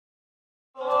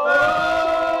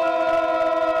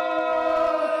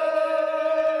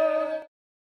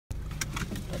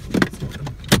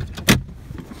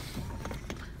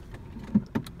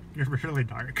really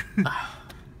dark.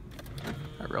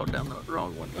 I wrote down the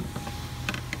wrong one.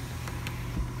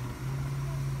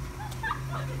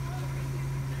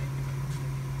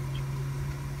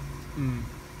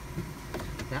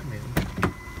 That man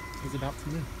is about to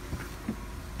move.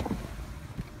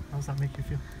 How does that make you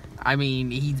feel? I mean,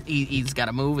 he's got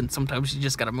to move, and sometimes you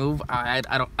just got to move. I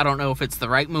don't know if it's the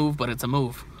right move, but it's a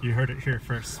move. You heard it here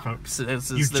first, folks. So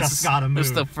this You just gotta move. This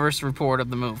is the first report of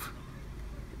the move.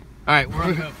 All right, we're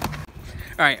on the move.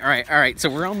 All right. So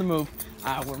we're on the move.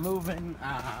 We're moving. All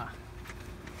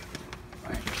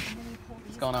right.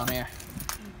 What's going on here?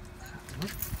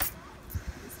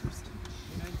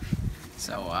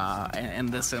 So in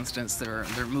this instance, they're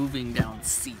moving down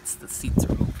seats. The seats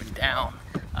are moving down,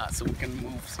 so we can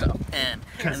move stuff in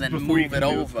and then move it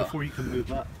over. Before you can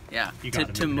move up. Yeah.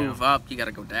 To move up, you got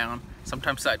to go down.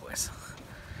 Sometimes sideways.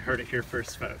 Heard it here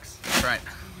first, folks. That's right.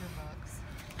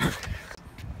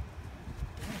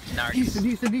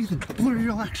 Ethan, Blurry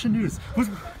Eel Action News.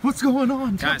 What's going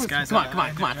on? Guys, come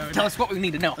on. Tell us what we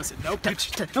need to know. Listen, no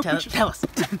pictures. Tell us.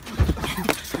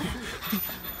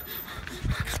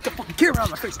 Get the fucking camera out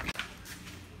of my face.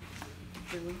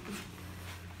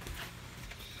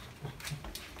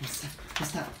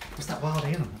 What's that wild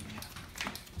animal?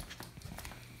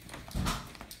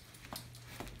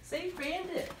 Say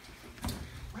bandit.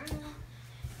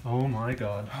 Oh my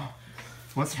god.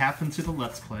 What's happened to the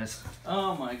Let's Plays?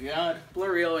 Oh my god.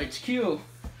 Blurry Eel HQ.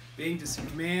 Being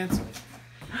dismantled.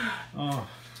 Oh.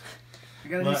 I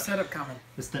got a new setup coming.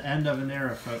 It's the end of an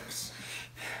era, folks.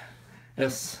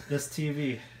 This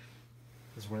TV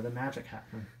is where the magic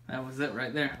happened. That was it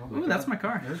right there. Oh Ooh, that's my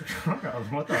car. There's your car.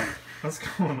 What's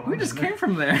going on? We just came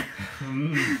from there.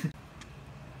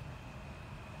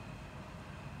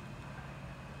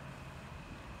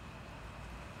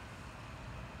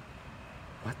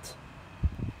 What?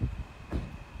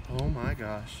 Oh my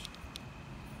gosh.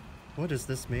 What is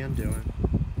this man doing?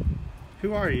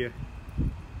 Who are you?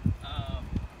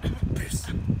 Bruce.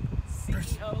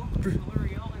 CEO,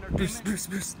 Blurry Eel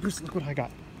Entertainment. Bruce, look what I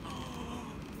got.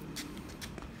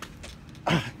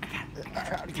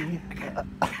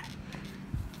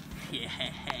 Yeah.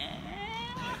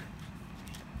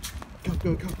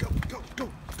 Go.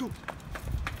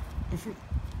 Before...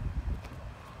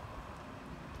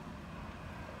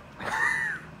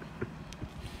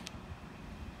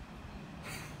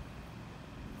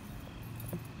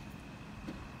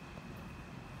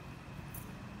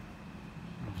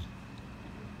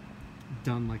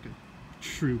 Done like a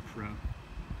true pro.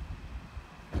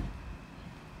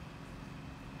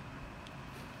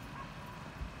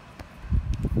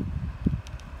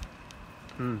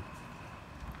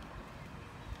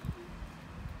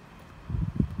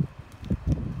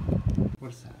 What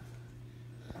is that?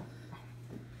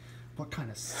 What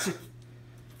kind of sick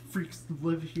freaks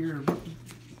live here?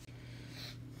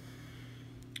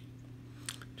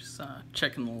 Just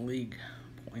checking the league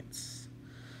points.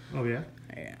 Oh yeah?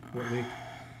 Yeah. What league?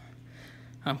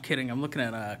 I'm kidding. I'm looking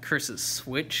at Chris's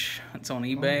Switch. It's on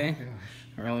eBay. Oh my gosh.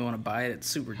 I really want to buy it. It's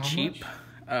super How cheap.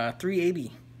 much?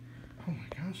 $380. Oh my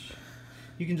gosh.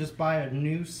 You can just buy a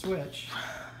new Switch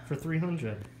for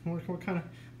 $300. What kind of...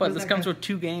 But this comes with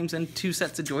 2 games and 2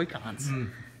 sets of Joy-Cons.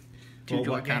 Two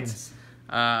Joy-Cons.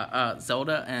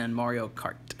 Zelda and Mario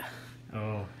Kart.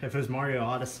 Oh, if it was Mario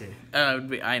Odyssey. It would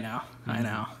be, I know.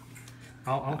 I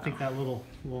don't think that little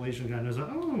Asian guy knows.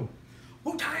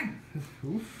 Oh, time!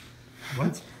 Oof.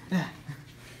 What?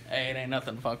 Hey, it ain't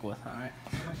nothing to fuck with. Alright.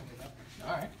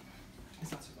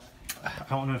 It's not so bad. I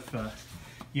don't know if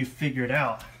you figured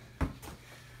out,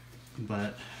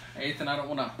 but... Hey, Ethan, I don't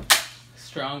want to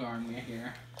strong arm you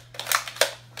here.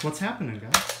 What's happening,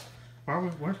 guys? Why are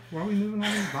we moving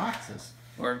all these boxes?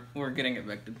 We're getting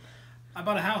evicted. I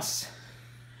bought a house.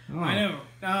 Oh. I know.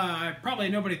 Probably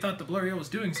nobody thought the Blurry Eel was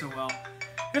doing so well.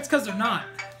 It's because they're not.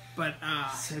 But,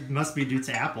 It must be due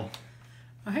to Apple.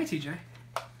 oh, hey, TJ.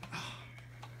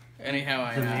 Anyhow,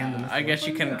 I guess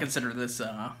you can consider this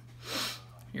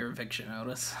your eviction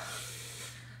notice.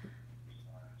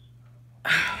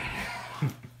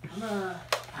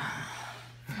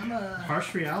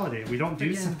 Harsh reality. We don't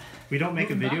make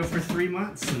a video for 3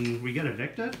 months and we get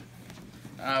evicted.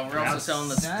 We're also selling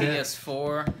this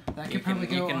PS4. That could probably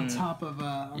go on top of.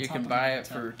 You can buy it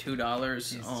for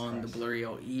 $2 on the Blurry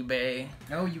Eel eBay.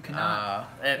 No, you cannot.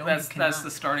 That's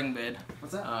the starting bid.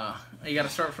 What's that? You got to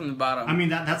start from the bottom. I mean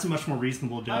that's a much more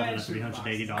reasonable deal than a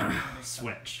 $380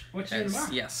 Switch. What's your name?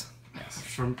 Yes.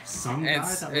 From some guy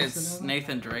that It's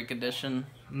Nathan Drake edition.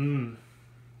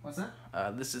 What's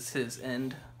that? This is his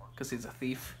end because he's a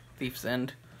thief. Thief's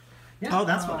end. Yeah. Oh,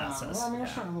 that's what that says. Well, I mean, we're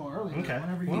starting a little early. Okay.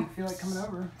 Whenever you feel like coming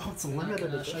over. Oh, it's a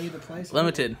limited I'll show you the place.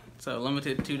 Limited. So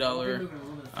limited $2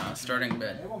 starting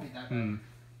bid. It won't be that bad.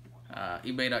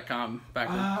 eBay.com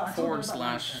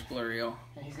 / Blurry Eel.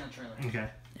 Yeah, he's got a trailer. Okay.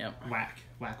 Yep. Whack.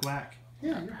 Whack, whack.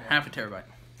 Yeah, you're good. Half a terabyte.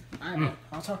 Alright, man.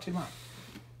 I'll talk to you tomorrow.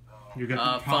 You're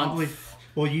gonna probably.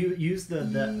 Well, you use the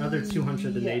other $280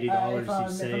 you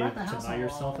saved to buy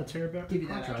yourself a terabyte. Give you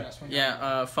that address.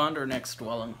 Yeah, fund our next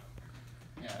dwelling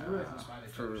Yeah, I really close by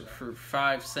to for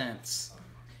 5 cents.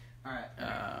 Alright.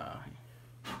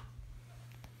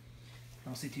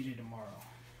 I'll see TJ tomorrow.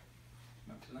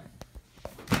 Not tonight.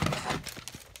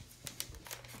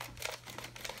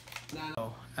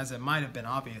 So, as it might have been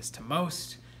obvious to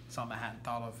most, something I hadn't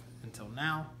thought of until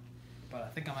now, but I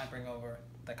think I might bring over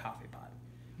the coffee pot.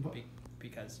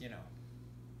 Because, you know,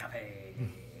 cafe.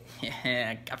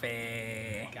 Yeah,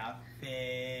 cafe.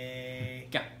 Cafe.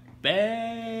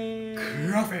 Cafe.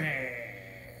 Coffee.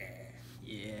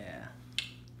 Yeah.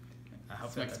 I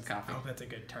hope Smack that's some coffee. I hope that's a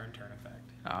good turn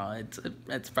effect. Oh,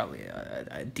 it's probably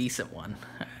a decent one.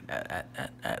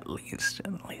 At least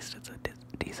it's a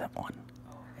decent one.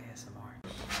 Oh, ASMR.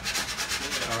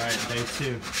 All right, day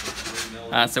 2.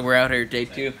 So we're out here, day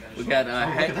 2. We got look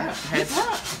at that. heads.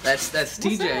 That's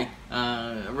TJ,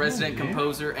 a resident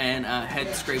composer and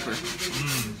head scraper.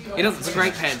 He doesn't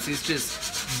scrape heads. He's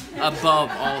just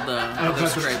above all the other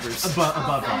scrapers.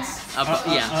 Above us.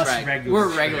 Yeah, us right. regular We're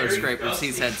regular scrapers.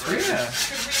 He's head scraper. Yeah.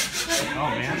 Oh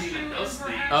man.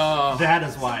 Oh, That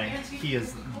is why he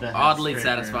is the head oddly scraper.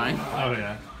 satisfying. Oh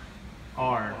yeah.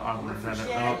 Oddly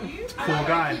satisfying. Oh, cool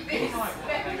guy.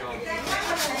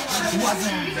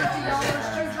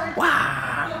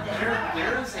 Wow.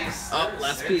 Oh,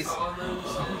 last piece.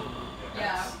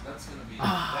 Yeah.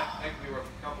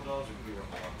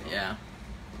 Yeah.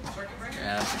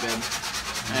 Yeah, that's good.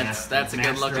 That's a good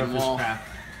Master of looking his wall. craft.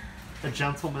 A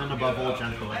gentleman above all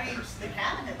gentlemen. The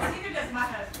cabinets. Neither does my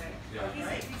husband. He's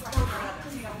like, he's like,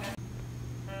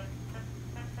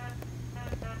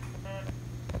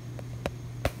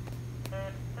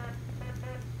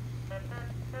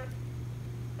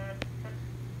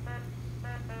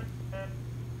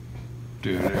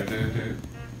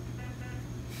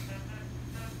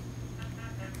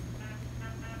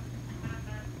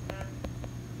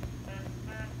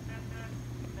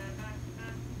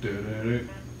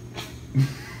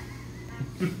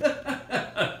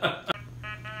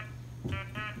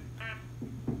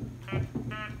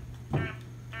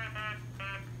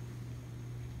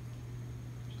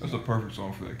 That's a perfect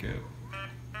song for that cat.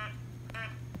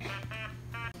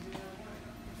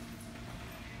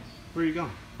 Where are you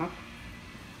going? Huh?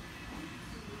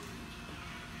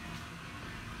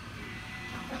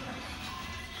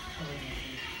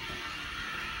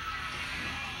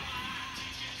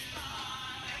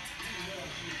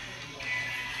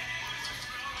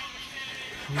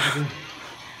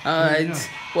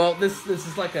 Well, this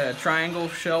is like a triangle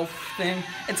shelf thing.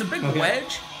 It's a big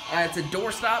wedge. It's a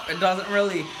doorstop. It doesn't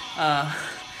really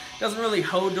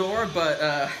hold door,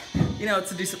 but you know,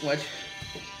 it's a decent wedge.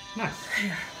 Nice.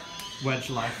 Wedge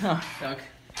life. Oh, Doug.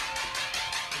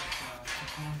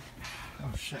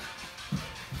 Oh shit.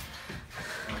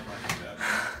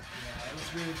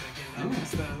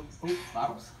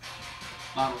 Bottles.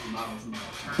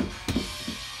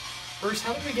 First,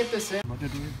 how did we get this in? What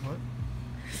did we? What?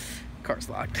 Car's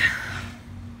locked.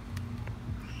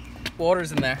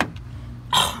 Water's in there.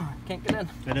 Can't get in.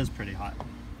 It is pretty hot.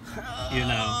 You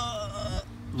know,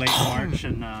 late March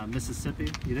in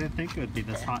Mississippi. You didn't think it would be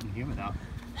this hot and humid out.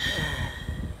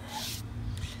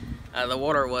 The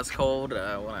water was cold when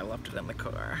I left it in the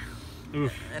car,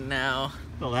 Oof. and now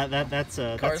Well, that's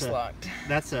car's locked.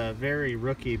 That's a very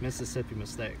rookie Mississippi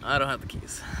mistake. I don't have the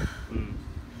keys. Mm.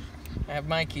 I have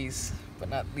my keys, but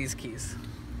not these keys.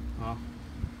 Well,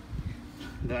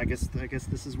 I guess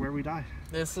this is where we die.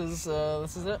 This is it.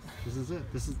 This is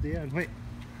it. This is the end. Wait.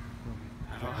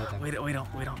 We don't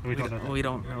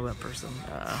know that person.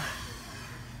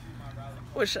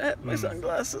 Wish I had my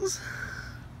sunglasses.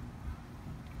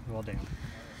 Well, damn.